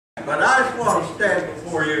But I just want to stand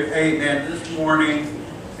before you, amen, this morning,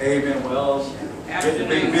 amen, well, it's a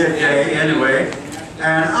big day anyway,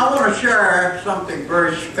 and I want to share something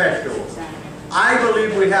very special. I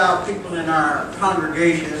believe we have people in our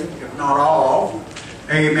congregation, if not all,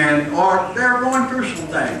 amen, or they're going through some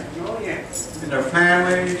things in their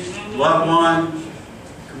families, loved ones,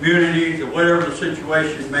 communities, or whatever the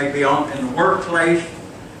situation may be on in the workplace,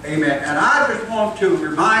 amen. And I just want to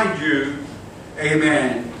remind you,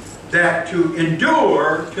 amen, that to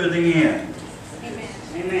endure to the end.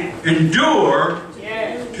 Amen. Endure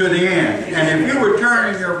to the end. And if you were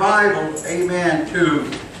turning your Bibles, amen, to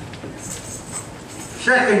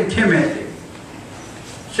 2 Timothy.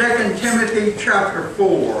 2 Timothy chapter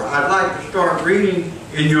 4. I'd like to start reading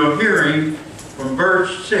in your hearing from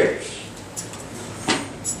verse 6.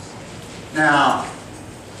 Now,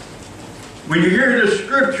 when you hear the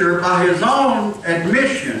scripture, by his own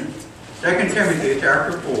admission, 2 Timothy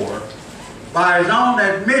chapter 4, by his own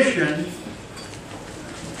admission,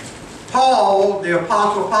 Paul, the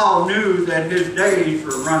Apostle Paul, knew that his days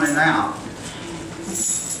were running out.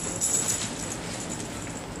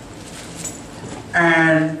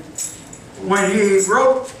 And when he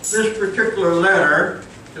wrote this particular letter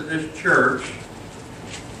to this church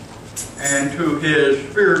and to his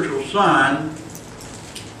spiritual son,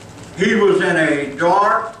 he was in a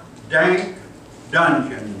dark, dank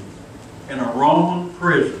dungeon in a Roman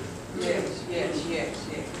prison. Yes.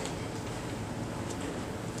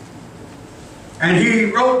 And he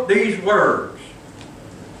wrote these words.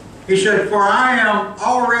 He said, "For I am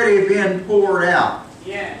already being poured out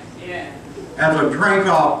as a drink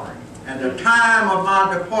offering, and the time of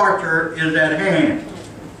my departure is at hand.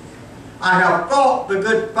 I have fought the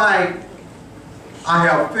good fight, I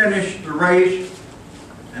have finished the race,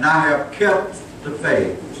 and I have kept the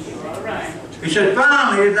faith." All right. He said,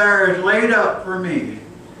 "Finally there is laid up for me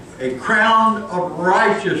a crown of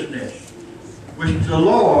righteousness, which the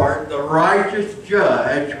Lord, the righteous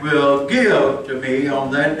judge, will give to me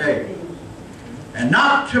on that day. And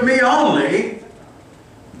not to me only,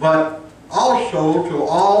 but also to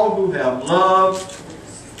all who have loved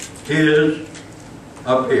his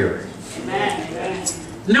appearing." Amen.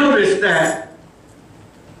 Notice that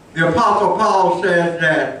the Apostle Paul says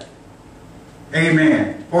that,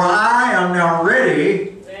 amen, "For I am now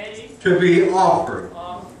ready to be offered,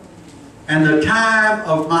 and the time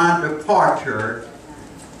of my departure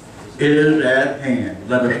is at hand."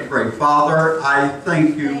 Let us pray. Father, I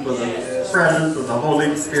thank you for the presence of the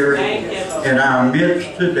Holy Spirit in our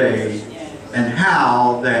midst today, and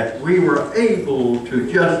how that we were able to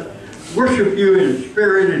just worship you in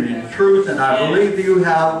spirit and in truth. And I believe you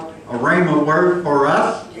have a rhema word for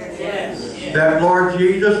us, that, Lord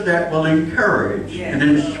Jesus, that will encourage and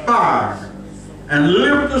inspire and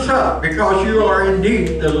lift us up, because you are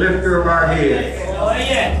indeed the lifter of our head.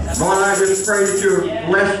 Lord, I just pray that you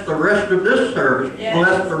bless the rest of this service,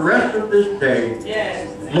 bless the rest of this day.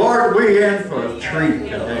 Lord, we in for a treat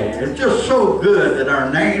today. It's just so good that our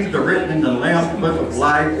names are written in the Lamb's Book of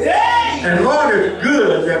Life. And Lord, it's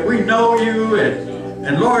good that we know you,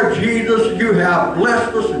 and Lord Jesus, you have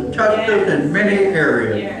blessed us and touched us in many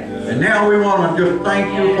areas. And now we want to just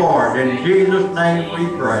thank you for it. In Jesus' name we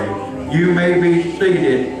pray. You may be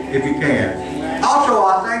seated if you can. Also,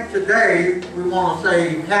 I think today we want to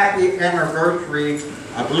say happy anniversary,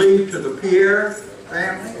 I believe, to the Pierre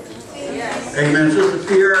family. Yes. Amen. Sister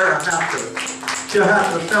Pierre, she'll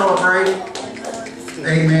have to celebrate,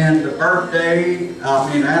 amen, the birthday,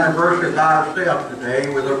 anniversary by herself today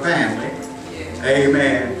with her family.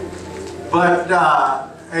 Amen. But,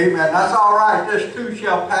 amen, that's all right. This too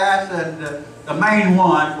shall pass, and the main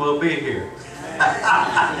one will be here.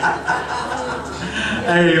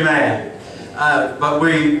 Amen. But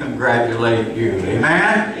we congratulate you.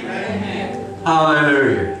 Amen? Amen.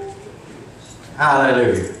 Hallelujah.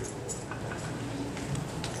 Hallelujah.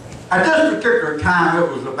 At this particular time, it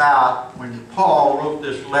was about, when Paul wrote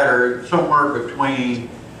this letter, somewhere between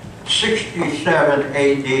 67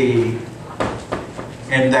 AD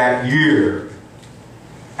in that year.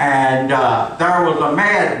 And there was a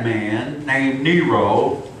madman named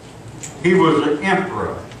Nero. He was the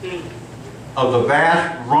emperor of the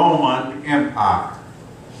vast Roman Empire.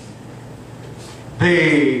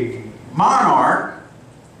 The monarch,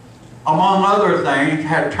 among other things,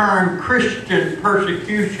 had turned Christian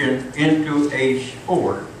persecution into a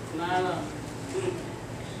sport.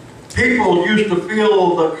 People used to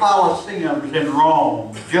fill the Colosseums in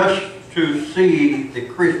Rome just to see the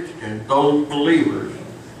Christians, those believers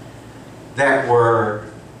that were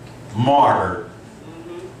martyred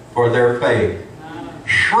for their faith.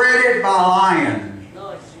 Shredded by lions.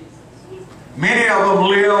 Many of them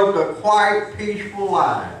lived quite peaceful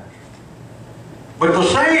lives. But the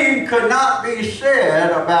same could not be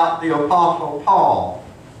said about the Apostle Paul.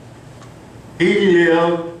 He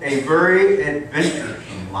lived a very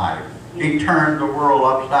adventuresome life. He turned the world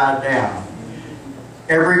upside down.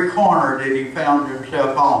 Every corner that he found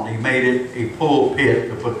himself on, he made it a pulpit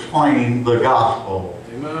to proclaim the gospel.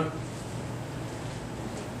 Amen.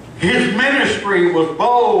 His ministry was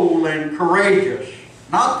bold and courageous.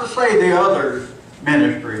 Not to say the other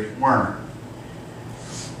ministries weren't.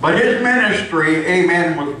 But his ministry,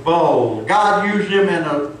 amen, was bold. God used him in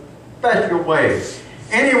a special way.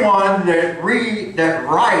 Anyone that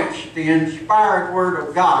writes the inspired Word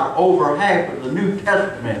of God, over half of the New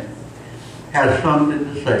Testament, has something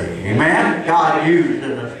to say. Amen? God used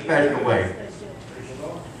in a special way.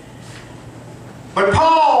 But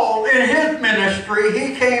Paul, in his ministry,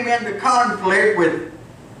 he came into conflict with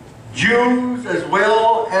Jews as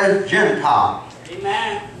well as Gentiles.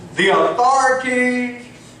 Amen. The authorities,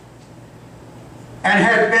 and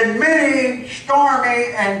had been many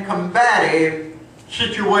stormy and combative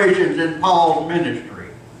situations in Paul's ministry.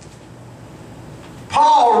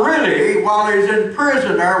 Paul really, while he's in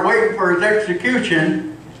prison there waiting for his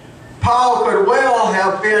execution, Paul could well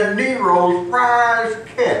have been Nero's prize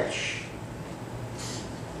catch.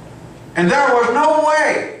 And there was no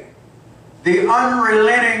way the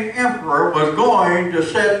unrelenting emperor was going to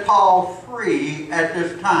set Paul free at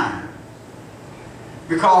this time.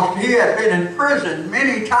 Because he had been in prison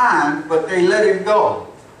many times, but they let him go.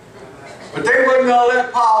 But they wasn't going to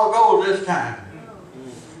let Paul go this time.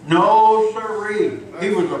 No, sirree. He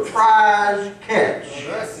was a prize catch.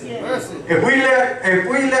 If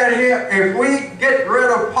we get rid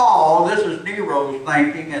of Paul, this is Nero's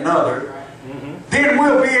thinking and others, then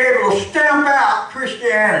we'll be able to stamp out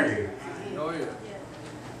Christianity.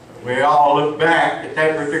 We all look back at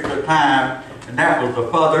that particular time, and that was the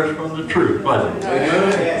furthest from the truth, wasn't it?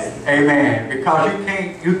 Amen. Amen. Because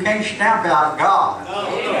you can't stamp out God.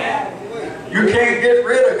 You can't get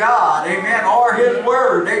rid of God. Amen. Or His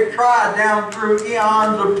Word. They've tried down through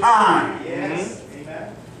eons of time. Yes.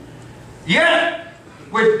 Yet,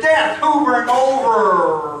 with death hovering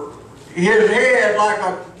over his head like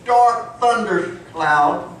a dark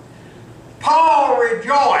thundercloud, Paul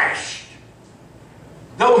rejoiced,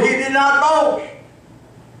 though he did not boast,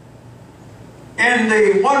 in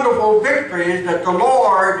the wonderful victories that the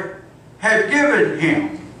Lord had given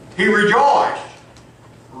him. He rejoiced.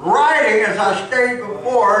 Writing, as I stated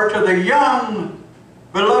before, to the young,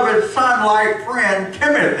 beloved son-like friend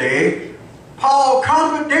Timothy, Paul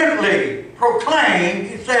confidently proclaimed,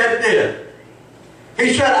 he said this.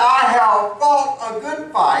 He said, I have fought a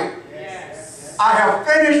good fight. Yes. I have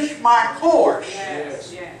finished my course.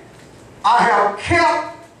 Yes. Yes. I have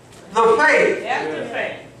kept the faith. Kept the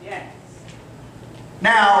faith. Yes.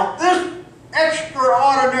 Now, this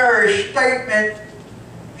extraordinary statement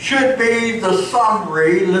should be the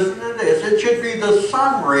summary, listen to this, it should be the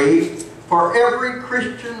summary for every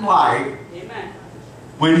Christian life. Amen.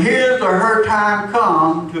 When his or her time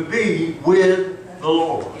comes to be with the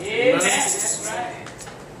Lord. Amen. That's right.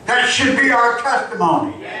 That should be our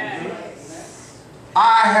testimony. Yes.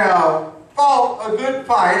 I have fought a good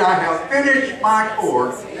fight. I have finished my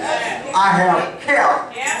course. Yes. I have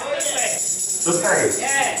kept Yes. the faith.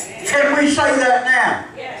 Yes. Can we say that now?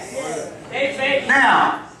 Yes.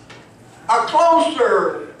 Now, a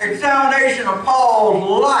closer examination of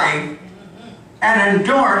Paul's life and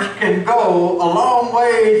endurance can go a long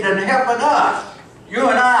ways in helping us, you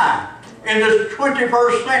and I, in this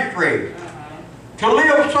 21st century, to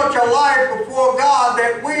live such a life before God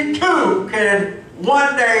that we too can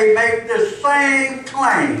one day make this same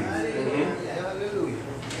claim,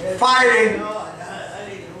 fighting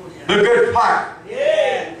the good fight.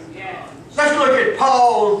 Let's look at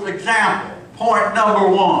Paul's example, point number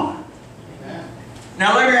 1.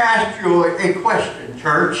 Now let me ask you a question,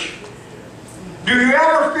 church. Do you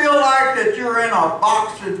ever feel like that you're in a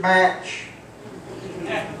boxing match?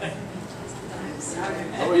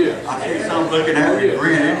 Oh, yeah. I see some looking at me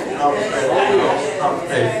grinning.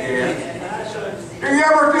 Do you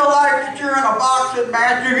ever feel like that you're in a boxing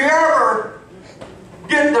match? Do you ever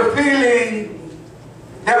get the feeling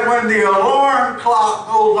that when the alarm clock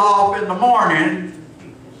goes off in the morning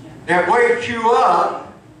that wakes you up,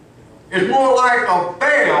 it's more like a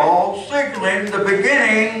bell signaling the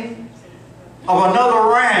beginning of another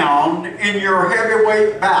round in your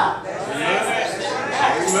heavyweight bout? Amen.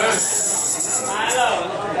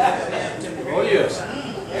 Oh, yes.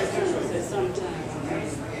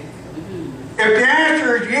 If the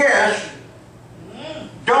answer is yes,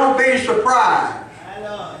 don't be surprised.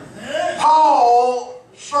 Paul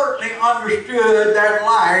certainly understood that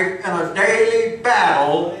life in a daily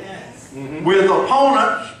battle with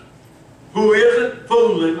opponents who isn't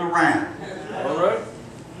fooling around. All right.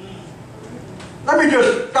 Let me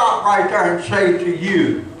just stop right there and say to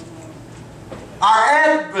you, our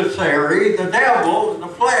adversary, the devil, and the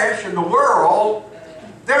flesh, and the world,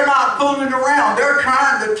 they're not fooling around. They're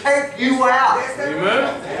trying to take you out.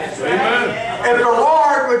 Amen. Amen. If the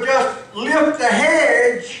Lord would just lift the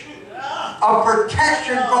hedge of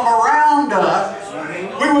protection from around us,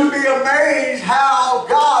 we would be amazed how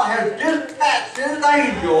God has dispatched His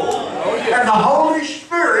angels and the Holy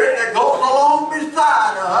Spirit that goes along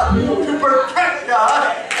beside us to protect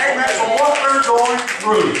us, amen, from what we're going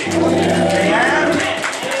through. Amen?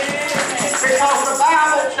 Because the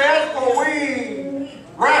Bible says, for we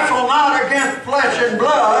wrestle not against flesh and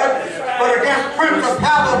blood, but against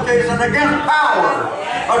principalities and against power,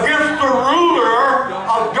 against the ruler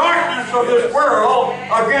of darkness of this world,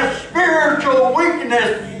 against spiritual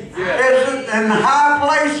weakness in high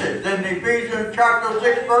places, in Ephesians chapter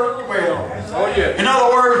 6, verse 12. Oh, yeah. In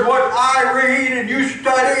other words, what I read and you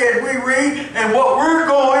study and we read and what we're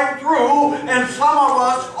going through, and some of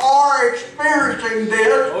us are experiencing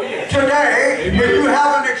this today. If you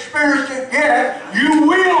haven't experienced it yet, you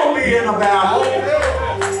will be in a battle.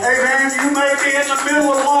 Amen. You may be in the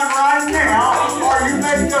middle of one right now, or you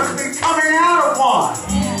may just be coming out of one.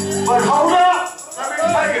 But hold up. Let me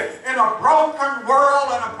tell you, in a broken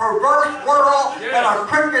world, in a perverse world, in a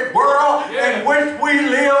crooked world in which we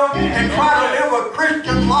live and try to live a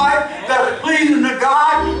Christian life that's pleasing to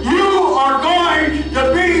God, you are going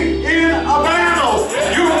to be in a battle.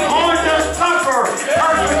 You are going to suffer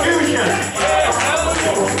persecution.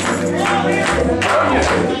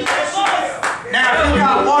 Now, if you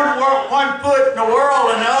got one foot in the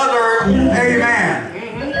world and the other,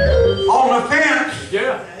 amen, on the fence,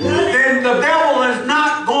 then the devil is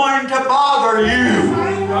not going to bother you.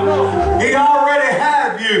 He already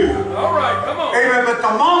have you. All right, come on. Amen. But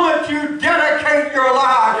the moment you dedicate your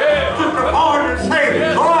life to the Lord and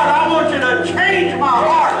say, Lord, I want you to change my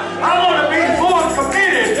heart. I want to be more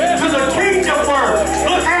committed to the kingdom work.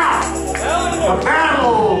 Look out. The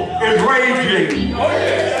battle is raging. Oh,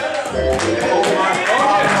 my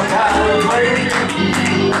God, the battle is raging.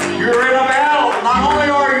 You're in a battle. Not only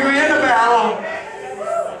are you in a battle,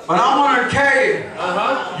 but I want to tell you,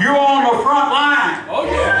 you're on the front line. Oh,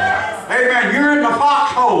 yeah. Amen. You're in the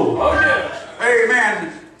foxhole. Oh, yeah.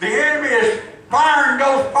 Amen. The enemy is firing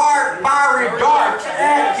those fiery darts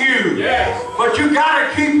at you. Yes. But you got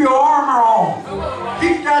to keep your armor on.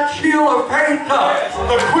 Keep that shield of faith up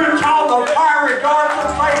to quench all the fiery darts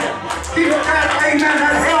of Satan. Keep that, amen,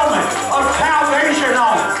 that helmet of salvation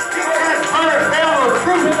on. Keep that belt of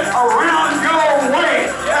truth around your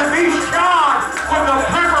waist and be shod with the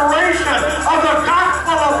preparation of the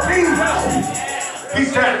gospel of peace.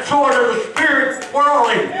 Keep that sword of the Spirit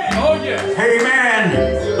whirling. Oh, yeah.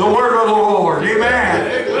 Amen. The word of the Lord.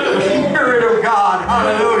 Amen. The Spirit of God.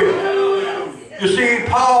 Hallelujah. You see,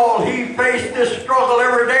 Paul, he faced this struggle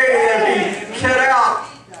every day as he set out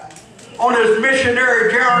on his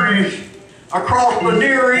missionary journeys across the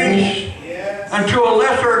Near East and to a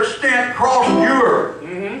lesser extent across Europe,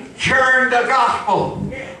 sharing the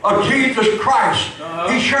gospel of Jesus Christ.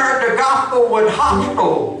 He shared the gospel with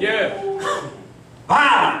hostile,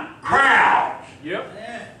 violent crowds.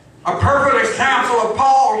 A perfect example of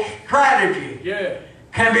Paul's strategy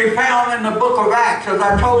can be found in the book of Acts, as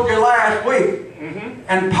I told you last week.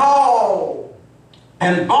 And Paul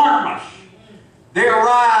and Barnabas, they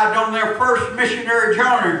arrived on their first missionary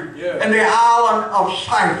journey in the island of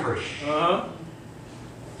Cyprus.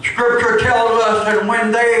 Scripture tells us that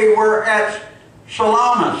when they were at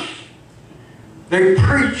Salamis, they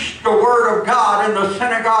preached the word of God in the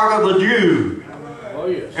synagogue of the Jews.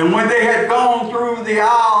 And when they had gone through the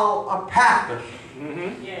Isle of Patmos,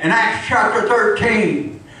 in Acts chapter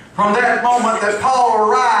 13, from that moment that Paul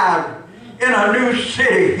arrived in a new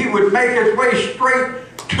city, he would make his way straight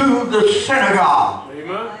to the synagogue.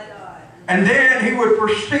 And then he would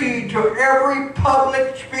proceed to every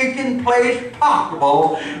public speaking place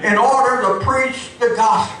possible in order to preach the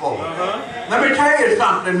gospel. Let me tell you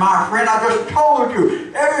something, my friend. I just told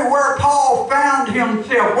you, everywhere Paul found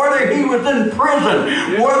himself, whether he was in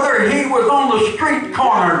prison, whether he was on the street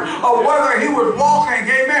corner, or whether he was walking,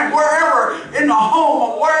 amen, wherever, in the home,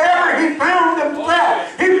 or wherever he found himself,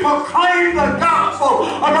 he proclaimed the gospel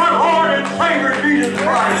of our Lord and Savior Jesus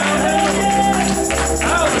Christ.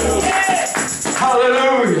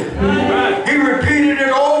 Hallelujah. He repeated it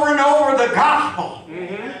over and over, the gospel.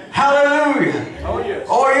 Hallelujah.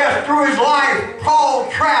 Oh yes, through his life, Paul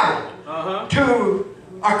traveled to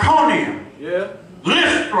Iconium,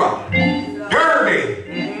 Lystra,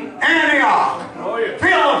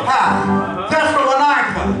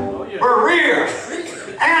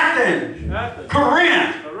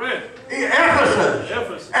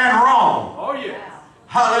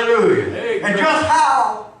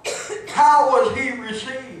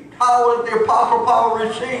 how the Apostle Paul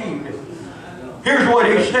received. Here's what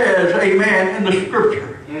he says, amen, in the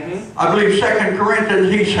Scripture. I believe 2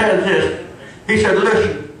 Corinthians, he says this. He said,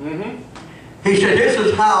 listen. He said, this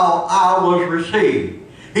is how I was received.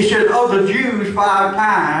 He said, of the Jews 5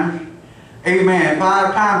 times, amen,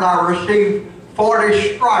 5 times I received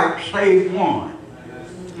 40 stripes save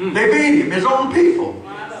 1. They beat him, his own people.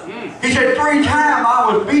 He said 3 times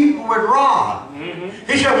I was beaten with rod.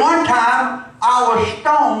 He said 1 time I was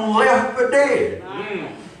stoned, left for dead.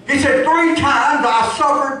 He said 3 times I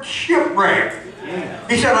suffered shipwreck.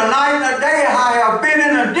 He said a night and a day I have been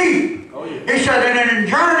in a deep. He said, and in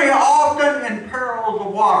journey often in perils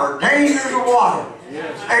of water, dangers of water.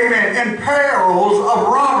 Amen. In perils of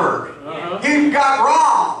robbers. He got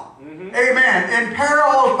robbed. Amen. In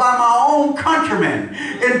perils by my own countrymen.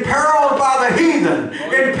 In perils by the heathen.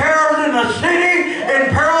 In perils in the city.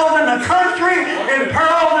 In perils in the country. In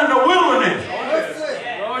perils in the wilderness.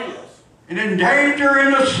 And in danger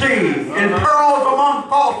in the sea. In perils among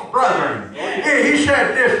false brethren. He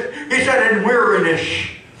said this. He said in weariness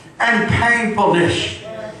and painfulness.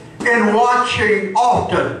 In watching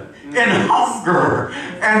often. In hunger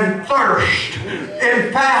and thirst,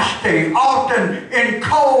 in fasting, often in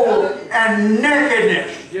cold and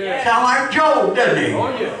nakedness. Sound like Job, doesn't he?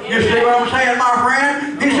 You see what I'm saying, my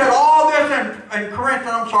friend? He said all this in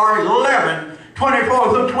Corinthians, 11, 24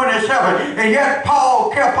 through 27. And yet Paul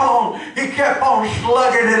kept on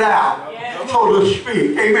slugging it out, so to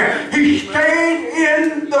speak. Amen. He stayed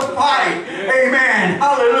in the fight. Amen.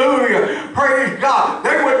 Hallelujah. Praise God.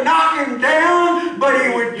 They would knock him down, but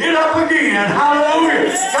he would get up again. Hallelujah.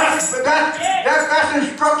 That's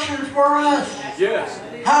instructions for us. Yes.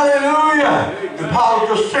 Hallelujah. And Paul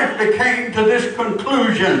just simply came to this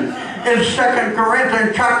conclusion in 2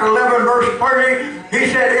 Corinthians chapter 11 verse 30. He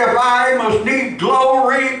said, if I must need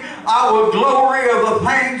glory, I will glory of the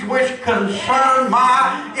things which concern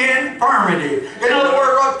my infirmity. In other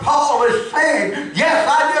words, what Paul is saying, yes,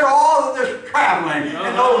 I did all of this traveling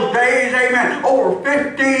in those days, amen, over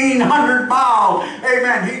 1,500 miles,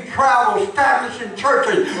 amen. He traveled establishing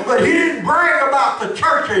churches, but he didn't brag about the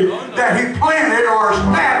churches that he planted or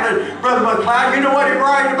established, Brother McLeod. You know what he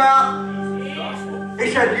bragged about?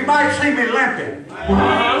 He said, you might see me limping.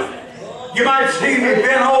 You might see me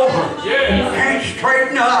bent over. Can't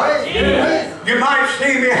straighten up. You might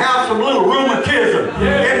see me have some little rheumatism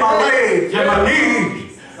in my legs and my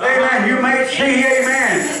knees. Amen. You may see,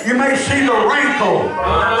 amen, you may see the wrinkle,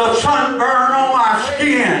 the sunburn on my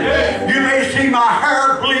skin. You may see my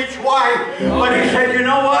hair bleached white. But he said, you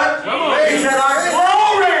know what? He said, I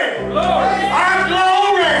glory. I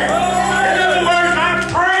glory. In other words, I'm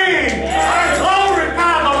praying. I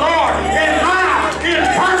glorify the Lord in my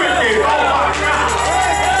infirmity. Oh my God.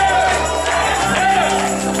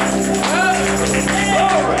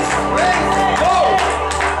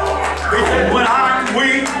 He said, when I'm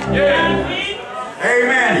weak,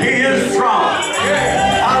 amen, he is strong.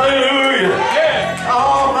 Hallelujah.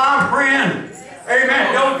 Oh, my friend. Amen.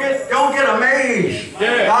 Don't get amazed.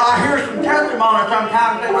 I hear some testimony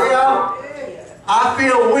sometimes say, well, I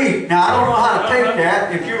feel weak. Now I don't know how to take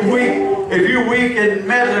that. If you're weak and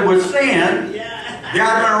meddling with sin,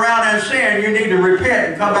 gathering around in sin, you need to repent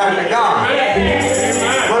and come back to God.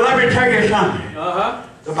 But let me tell you something.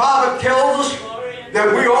 The Bible tells us that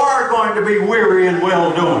we are going to be weary in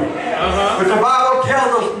well-doing. But the Bible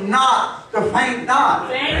tells us not to faint not.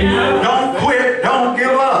 Don't quit, don't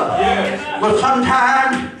give up. But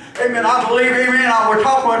sometimes, amen, I believe, amen, I was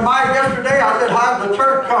talking with Mike yesterday. I said, how's the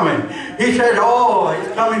church coming? He said, oh,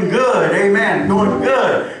 it's coming good, amen, going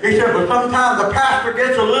good. He said, but sometimes the pastor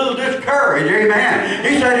gets a little discouraged, amen.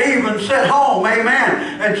 He said, he even sit home,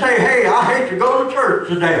 amen, and say, hey, I hate to go to church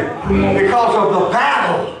today because of the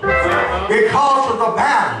battle. Because of the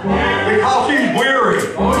battle. Because he's weary.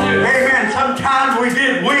 Amen. Sometimes we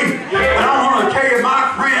get weak. But I want to tell you,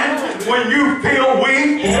 my friend, when you feel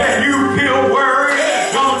weak and you feel worried,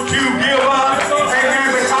 don't you give up. Amen.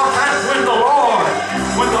 Because that's when the Lord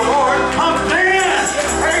comes in.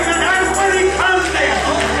 Amen. That's when he comes in.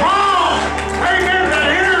 Strong. Amen. That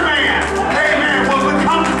inner man. Amen. Will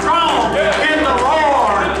become strong in the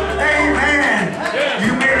Lord. Amen.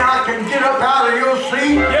 You may not can get up out of your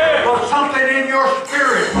seat, but something in your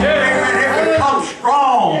spirit. Amen. It becomes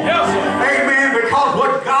strong. Amen. Because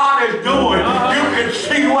what God is doing, you can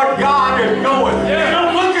see what God is doing.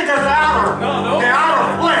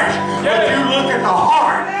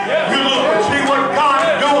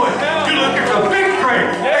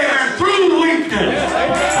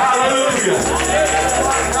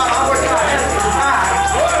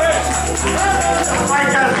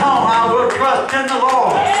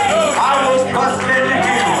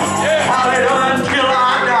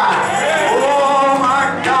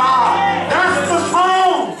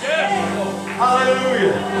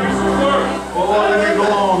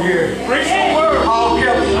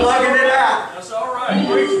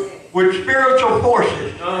 with spiritual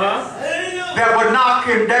forces that would knock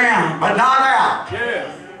him down, but not out.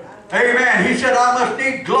 Yeah. Amen. He said, I must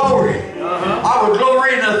need glory. I would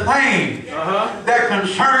glory in the things that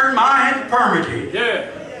concern my infirmity. Yeah.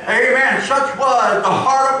 Amen. Such was the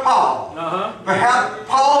heart of Paul. Perhaps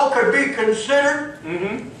Paul could be considered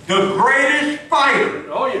the greatest fighter.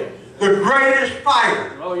 Oh, yeah. The greatest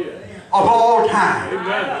fighter Oh, yeah. of all time.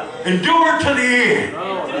 Amen. Endure to the end.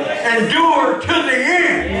 Oh, yeah. Endure to the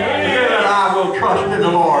end. That I will trust in the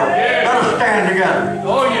Lord. Let us stand together.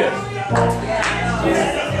 Oh, yes.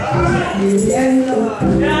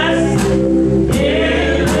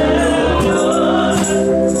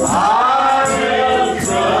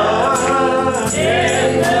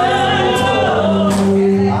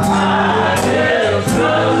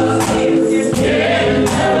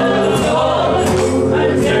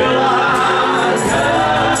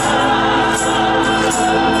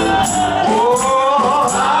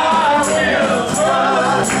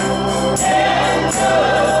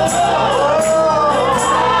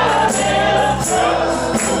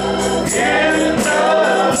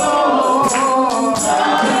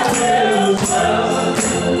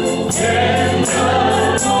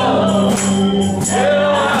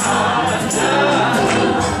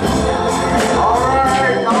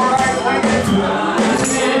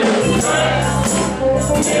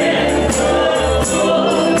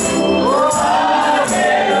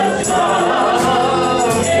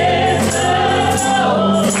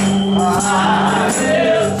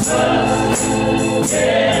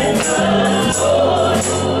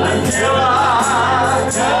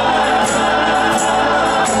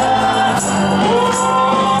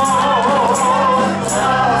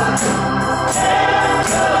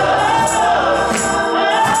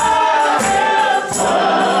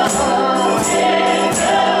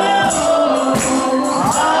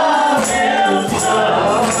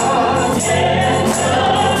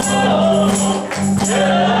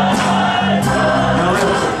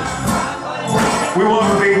 We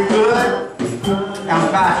want to be good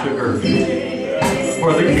ambassadors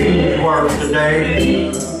for the King's work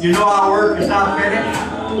today. You know our work is not finished.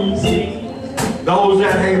 Those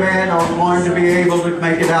that, amen, are going to be able to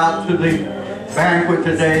make it out to the banquet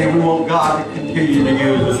today, we want God to continue to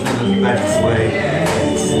use us in a special way.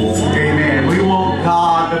 Amen. We want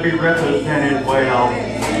God to be represented well.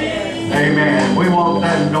 Amen. We want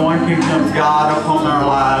that anointing of God upon our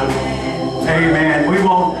lives. Amen. We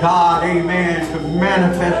want God, amen, to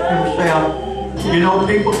manifest Himself. You know,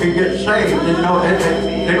 people can get saved.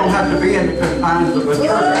 They don't have to be in the confines of a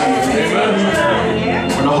church.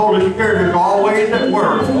 When the Holy Spirit is always at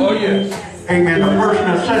work. Oh, yes. Amen. The person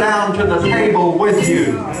that sat down to the table with you,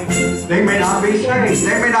 they may not be saved.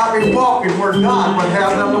 They may not be walking where God would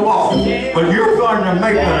have them to walk. But you're going to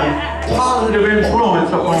make a positive influence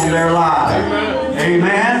upon their lives.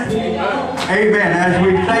 Amen. Amen. As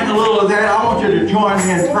we sing a little of that, I want you to join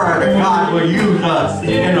me in prayer that God will use us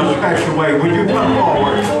in a special way. Would you come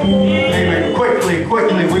forward? Amen. Quickly, we're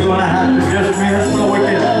going to have to dismiss so we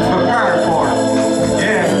can prepare for it.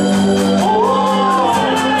 Yeah.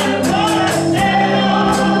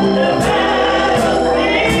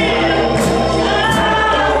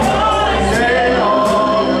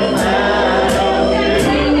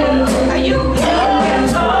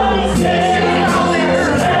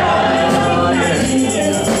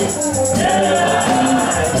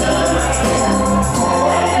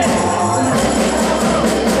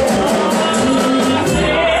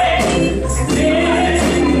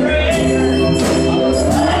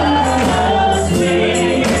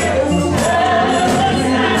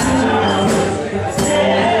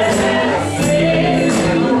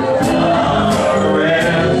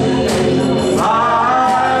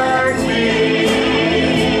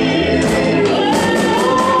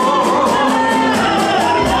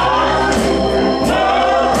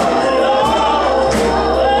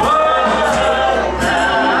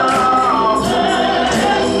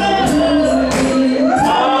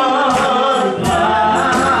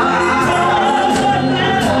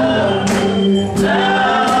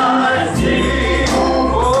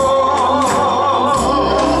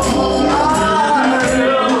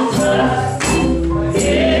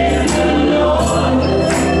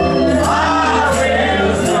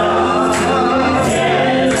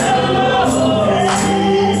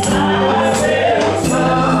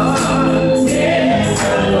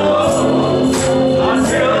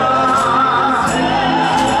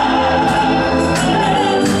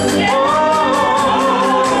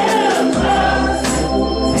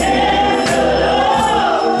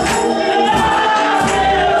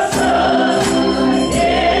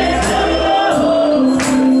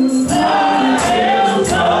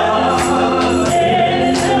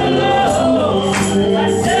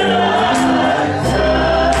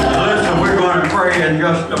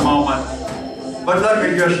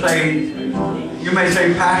 may just say, you may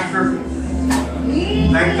say, Pastor,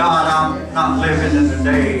 thank God I'm not living in the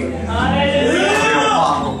day of the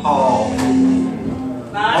Apostle Paul.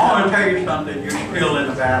 I want to tell you something, you're still in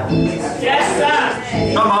the battle. Yes,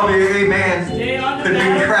 sir. Some of you, amen, could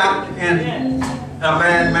be trapped in a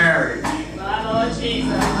bad marriage. My Lord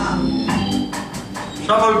Jesus.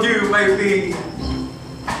 Some of you may be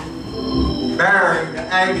bearing the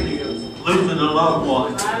agony of losing a loved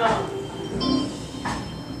one. My Lord.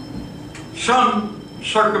 Some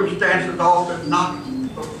circumstances often knock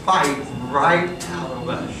the fight right out of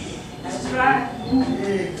us. That's right.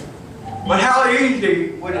 But how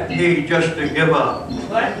easy would it be just to give up,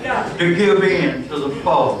 to give in to the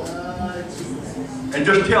foe, and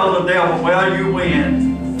just tell the devil, well, you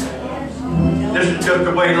win. This is just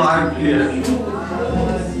the way life is.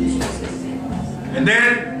 And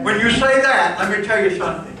then when you say that, let me tell you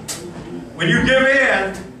something. When you give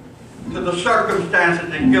in to the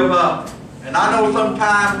circumstances and give up, and I know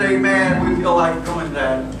sometimes, amen, we feel like doing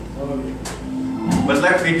that. But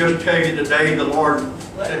let me just tell you today, the Lord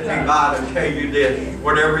sent me by to tell you this,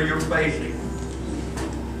 whatever you're facing.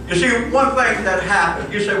 You see, one thing that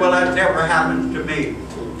happens, you say, well, that never happens to me.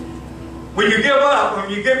 When you give up, when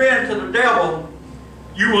you give in to the devil,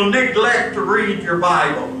 you will neglect to read your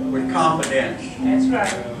Bible with confidence. That's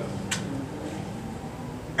right.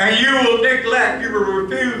 And you will neglect, you will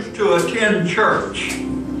refuse to attend church.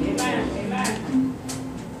 Amen. Amen.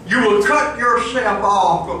 You will cut yourself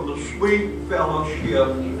off from the sweet fellowship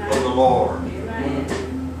of the Lord. Amen.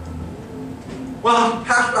 Well,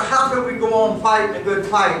 Pastor, how do we go on fighting a good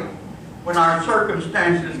fight when our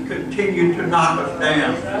circumstances continue to knock us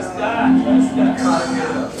down? Trust God. Trust God. Try to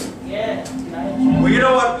get up. Yes. Well, you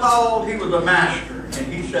know what, Paul? He was a master,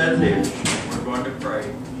 and he said this. We're going to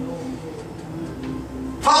pray.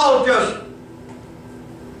 Paul just,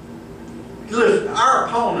 listen, our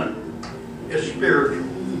opponent is spiritual.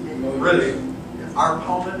 Really. Our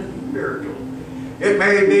opponent is spiritual. It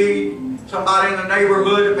may be somebody in the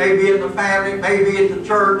neighborhood, it may be in the family, it may be in the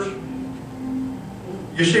church.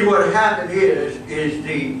 You see, what happened is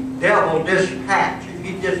the devil dispatches.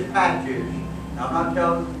 He dispatches. Now, I'm not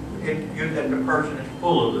telling you that the person is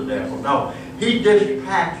full of the devil. No. He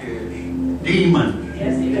dispatches demons.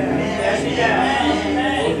 Yes, he does. Yes,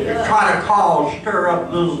 he does. Try to stir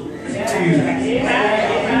up little confusion.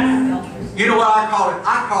 Amen. You know what I call it?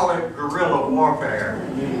 I call it guerrilla warfare.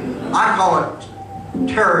 I call it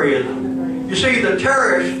terrorism. You see, the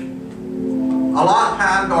terrorists, a lot of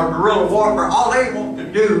times, or guerrilla warfare, all they want to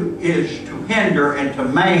do is to hinder and to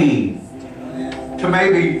maim, to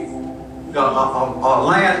maybe a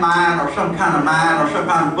landmine or some kind of mine or some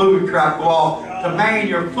kind of booby trap go off, to maim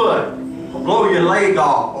your foot, or blow your leg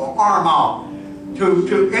off or arm off,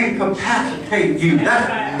 to incapacitate you.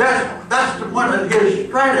 That's one of his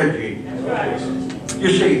strategies. You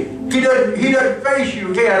see, he doesn't face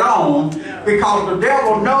you head on, because the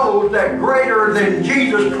devil knows that greater than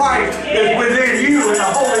Jesus Christ is within you and the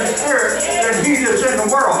Holy Spirit than he is in the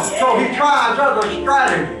world. So he tries other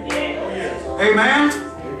strategies. Amen?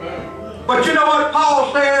 But you know what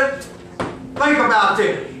Paul says? Think about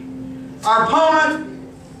this. Our opponent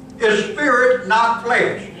is spirit, not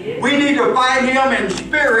flesh. We need to fight him in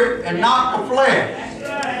spirit and not the flesh.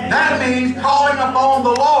 That means calling upon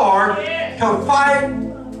the Lord to fight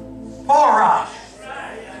for us.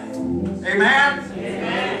 Amen?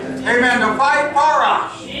 Amen. To fight for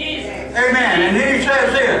us. Amen. And then he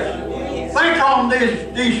says this. Think on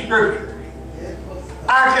these scriptures.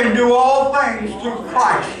 I can do all things through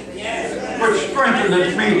Christ, which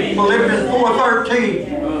strengthens me. Philippians 4:13.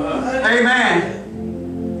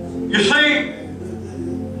 Amen. You see,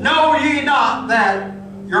 know ye not that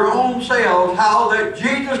your own selves, how that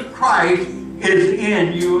Jesus Christ is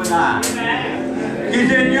in you and I.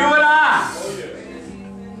 He's in you and I.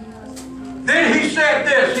 Then he said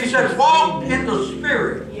this. He said, walk in the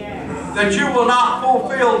Spirit, that you will not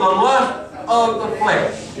fulfill the lust of the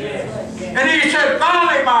flesh. And he said,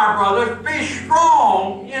 finally, my brothers, be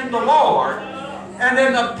strong in the Lord and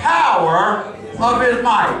in the power of his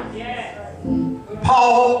might.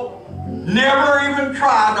 Paul never even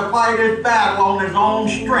tried to fight his battle on his own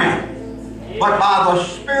strength, but by the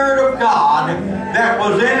Spirit of God that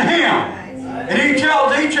was in him. And he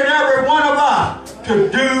tells each and every one of us to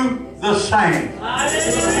do the same.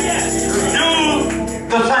 Do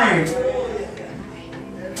the same.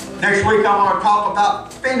 Next week I want to talk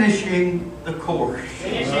about finishing the course.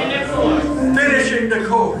 Finishing the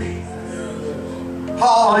course.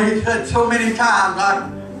 Paul, he said so many times, I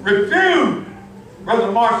refuse,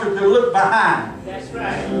 Brother Marshall, to look behind. That's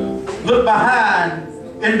right. Look behind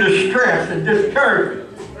in distress and discouragement.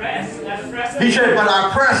 Press. Gotta press on. He said, but I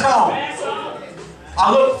press on. Press on.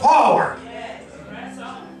 I look forward. Yes. Press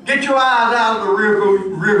on. Get your eyes out of the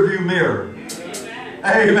rearview mirror.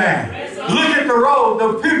 Amen. Look at the road,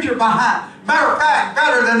 the future behind. Matter of fact,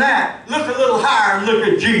 better than that, look a little higher and look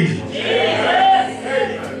at Jesus.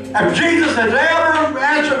 If Jesus has ever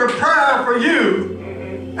answered a prayer for you,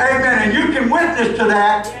 amen, and you can witness to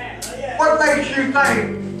that, what makes you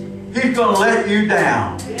think He's going to let you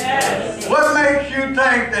down? What makes you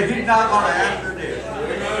think that He's not going to answer this?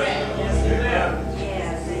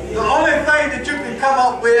 The only thing that you can come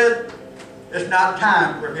up with, it's not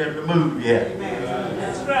time for Him to move yet.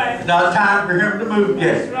 It's not time for Him to move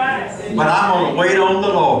yet. But I'm going to wait on the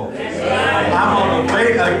Lord. I'm going to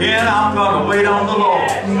wait again. I'm going to wait on the Lord.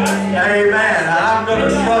 Amen. And I'm going to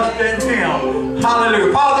trust in Him.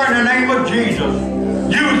 Hallelujah. Father, in the name of Jesus,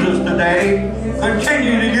 use us today.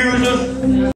 Continue to use us.